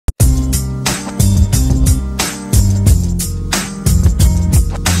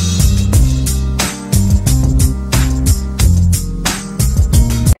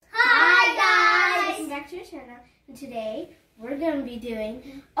we're going to be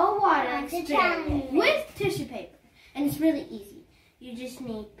doing a water experiment with tissue paper. And it's really easy. You just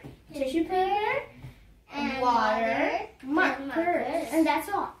need tissue paper, and water, markers, and that's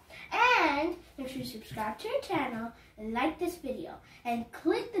all. And make sure you subscribe to our channel and like this video. And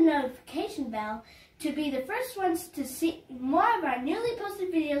click the notification bell to be the first ones to see more of our newly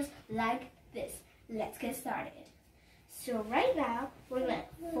posted videos like this. Let's get started. So right now, we're going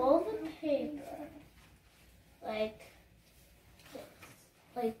to fold the paper like this.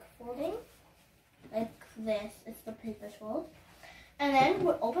 Like folding like this. It's the paper's fold. And then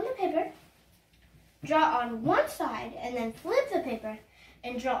we'll open the paper, draw on one side, and then flip the paper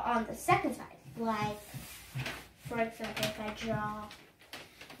and draw on the second side. Like, for example, if I draw,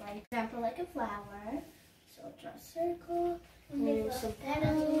 like a flower, so I'll draw a circle, and then some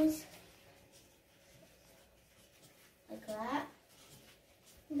petals, like that.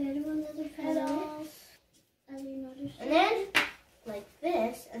 There's one other Petals. And then, like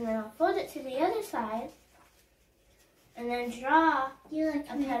this, and then I'll fold it to the other side, and then draw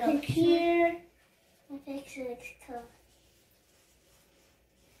a petal here. My picture looks tough.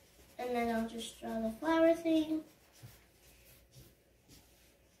 And then I'll just draw the flower thing.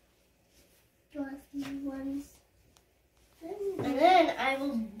 Draw a few ones. And then I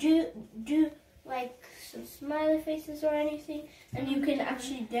will do like some smiley faces or anything. And you can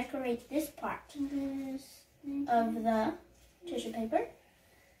actually decorate this part of the tissue paper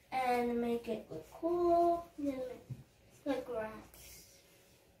and make it look cool. Like grass.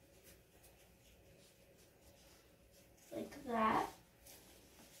 Like that.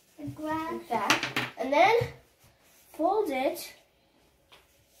 Grass. Like that. And then fold it.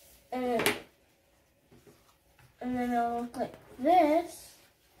 And then it'll look like this.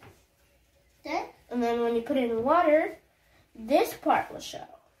 That? And then when you put it in water, this part will show.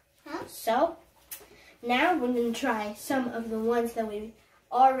 Huh? So, now we're going to try some of the ones that we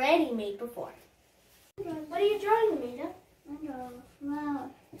already made before. What are you drawing, Amanda? I draw a flower.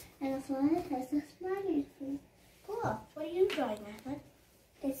 And the flower has a smiley face. Cool. What are you drawing, Nathan?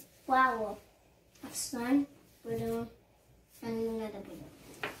 It's flower. A sun, balloon, and another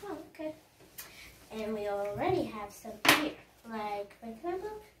balloon. Oh, okay. And we already have some here. Like, for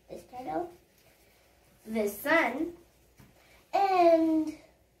example, this petal, this sun, and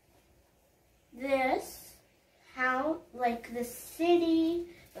this, how, like the city,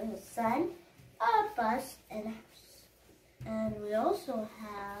 and the sun, a bus, and a house. And we also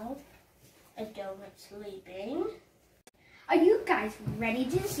have a donut sleeping. Are you guys ready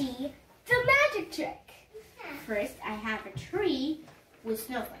to see the magic trick? First, I have a tree with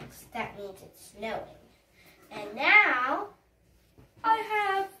snowflakes. That means it's snowing. And now, I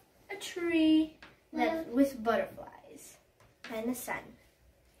have a tree that's with butterflies and the sun.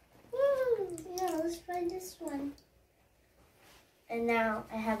 Woo! Yeah, let's try this one. And now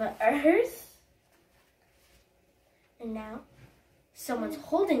I have an earth. And now someone's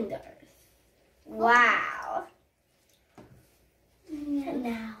holding the earth. Wow. And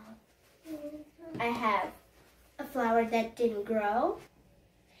now I have a flower that didn't grow.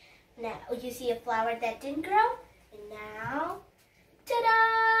 Now you see a flower that didn't grow. And now,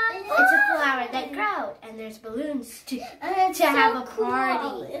 ta-da! It's a flower that grew. And there's balloons to have a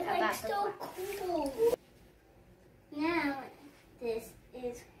party. It's like so cool. Now, this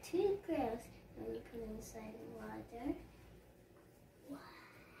is two girls. And we put inside the water. Wow.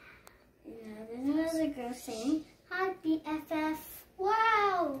 And now there's another girl saying, "Hi, BFF."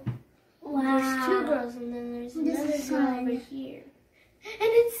 Wow. Wow. There's two girls and then there's another is girl fun. over here. And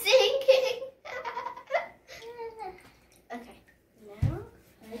it's sinking. Okay, now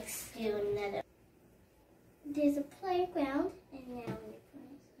let's do another. There's a playground, and now we put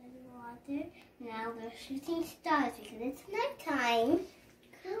inside the water. Now we're shooting stars because it's nighttime.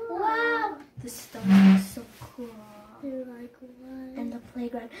 Cool. Wow. The stars is so cool. They're like what? And the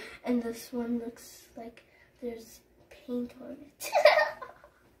playground. And this one looks like there's paint on it.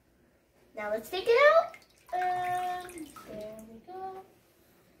 Now let's take it out. There we go.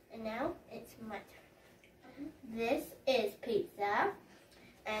 And now it's my turn. This is pizza.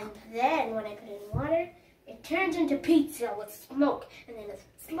 And then when I put it in water, it turns into pizza with smoke. And then a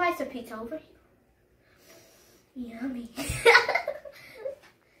slice of pizza over here. Yummy.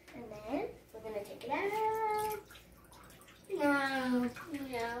 And then we're going to take it out. Now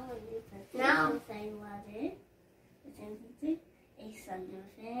when you put Now. inside water, it's a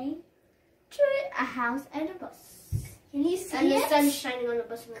sunroof, Tree, a house, and a bus. Can you see And the it? sun's shining on the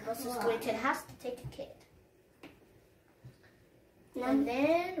bus, and the bus is Wow. going to the house to take a kid. Now- And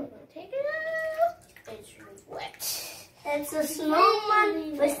then we're going to take it out. It's wet. It's a snowman.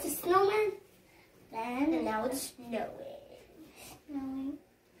 Really First the snowman, then And now it's snowing.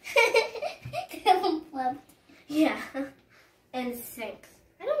 Yeah. And sinks.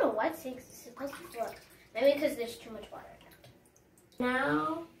 I don't know why sinks is supposed to float. Maybe because there's too much water in it.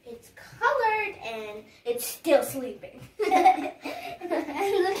 Now it's colored and it's still sleeping.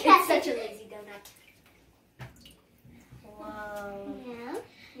 It's such a lazy donut. Wow. Yeah.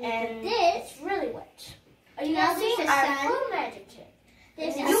 And This. it's really wet. Are you Now guys seeing this is our sun. full magic trick?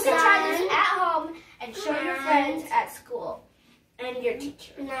 This You is can try this sun. at home and show your friends at school and your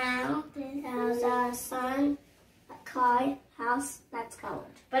teacher. Now there's a sun, a car, house that's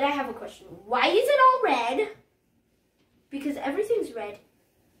colored. But I have a question. Why is it all red? Because everything's red.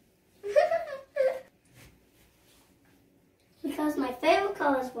 Because my favorite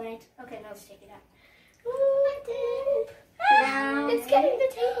color is red. Okay, now let's take it out. Now It's getting the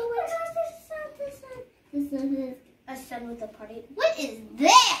table wet. This is A sun with a party. what is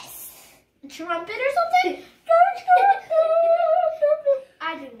this? A trumpet or something?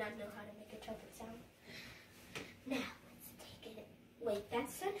 I do not know how to make a trumpet sound. Now, let's take it. Wait, that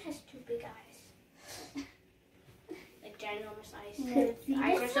sun has two big eyes. Like ginormous eyes. The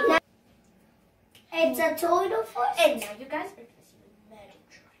eyes are so big. It's a total force. And now you guys are going to see the magic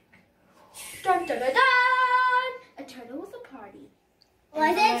trick. Dun dun dun dun! A turtle with a party.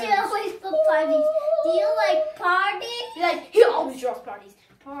 Why did you always put parties? Do you like parties? Like, he always draws parties.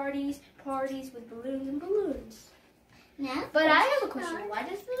 Parties with balloons and balloons. No. But I have a question. Why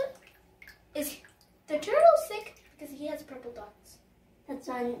does is the turtle sick because he has purple dots? That's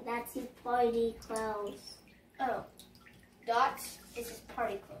his party clothes. Oh, dots is his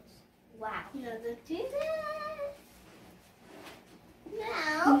party clothes. Wow. No, let's do that.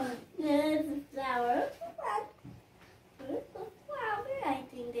 Now, there's a flower. There's a flower. I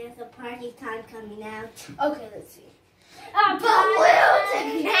think there's a party time coming out. Okay, let's see. Balloons!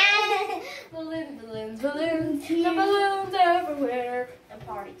 Balloons, balloons, balloons. The balloons everywhere. And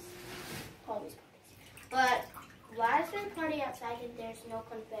parties. Always parties. But why is there a party outside and there's no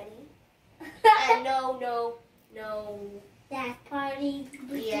confetti? And no. That party.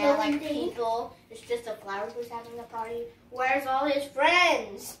 Yeah, like people. It's just a flower who's having a party. Where's all his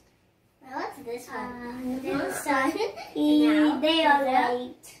friends? Well, what's this one? This sun. Now, They are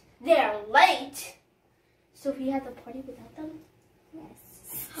late. They're late. So he had the party without them?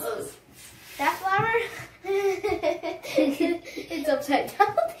 Yes. Oh. That flower? It's upside down. I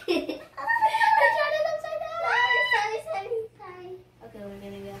tried it upside down. Sorry. Okay, we're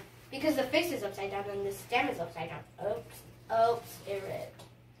gonna go. Because the face is upside down and the stem is upside down. Oops, it ripped.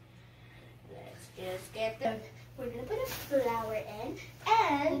 Let's just get the... We're gonna put a flower in.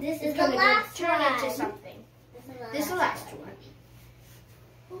 And This is it's the gonna last turn into one. something. This is the last one.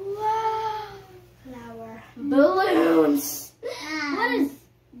 Wow. Flower. Balloons. What is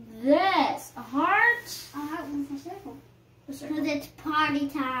this? A heart? A heart with a circle. A circle. Because it's party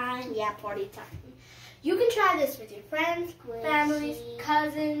time. Yeah, party time. You can try this with your friends, families,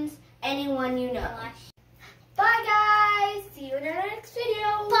 cousins, anyone you know. Bye guys. See you in our next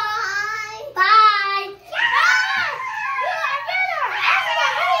video. Bye. Bye.